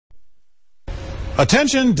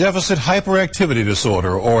Attention Deficit Hyperactivity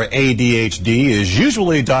Disorder, or ADHD, is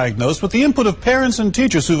usually diagnosed with the input of parents and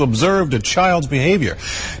teachers who've observed a child's behavior.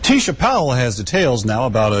 Tisha Powell has details now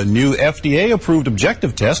about a new FDA-approved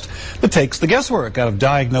objective test that takes the guesswork out of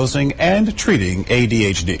diagnosing and treating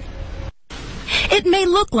ADHD. It may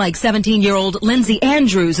look like 17-year-old Lindsay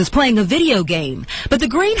Andrews is playing a video game, but the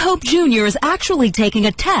Green Hope Jr. is actually taking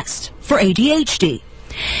a test for ADHD.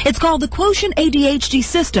 It's called the Quotient ADHD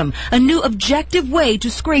System, a new objective way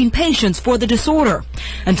to screen patients for the disorder.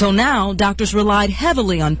 Until now, doctors relied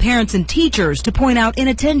heavily on parents and teachers to point out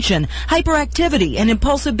inattention, hyperactivity, and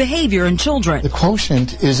impulsive behavior in children. The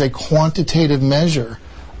quotient is a quantitative measure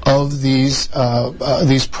of these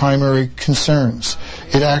primary concerns.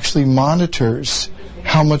 It actually monitors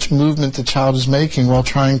how much movement the child is making while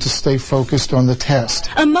trying to stay focused on the test.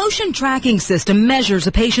 A motion tracking system measures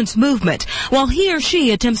a patient's movement while he or she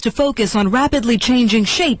attempts to focus on rapidly changing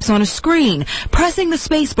shapes on a screen, pressing the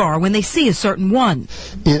space bar when they see a certain one.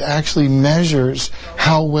 It actually measures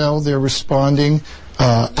how well they're responding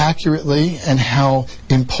accurately and how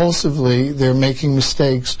impulsively they're making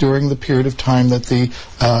mistakes during the period of time that the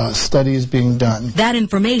study is being done. That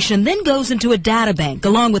information then goes into a data bank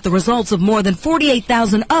along with the results of more than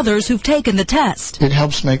 48,000 others who've taken the test. It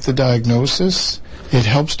helps make the diagnosis. It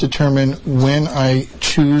helps determine when I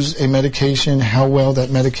choose a medication, how well that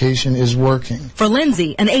medication is working. For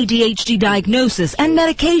Lindsay, an ADHD diagnosis and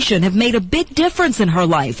medication have made a big difference in her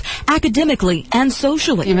life, academically and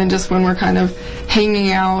socially. Even just when we're kind of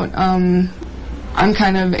hanging out, I'm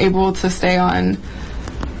kind of able to stay on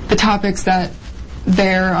the topics that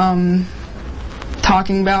they're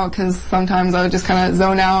talking about, because sometimes I would just kind of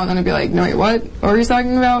zone out and then I'd be like, no, wait, what are you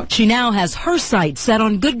talking about? She now has her sights set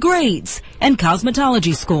on good grades and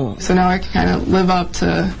cosmetology school. So now I can kind of live up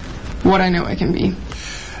to what I know I can be.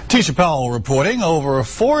 Tisha Powell reporting over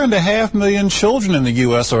 4.5 million children in the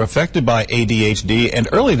U.S. are affected by ADHD, and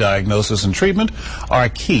early diagnosis and treatment are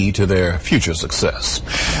key to their future success.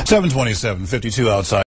 7:27, 52 outside.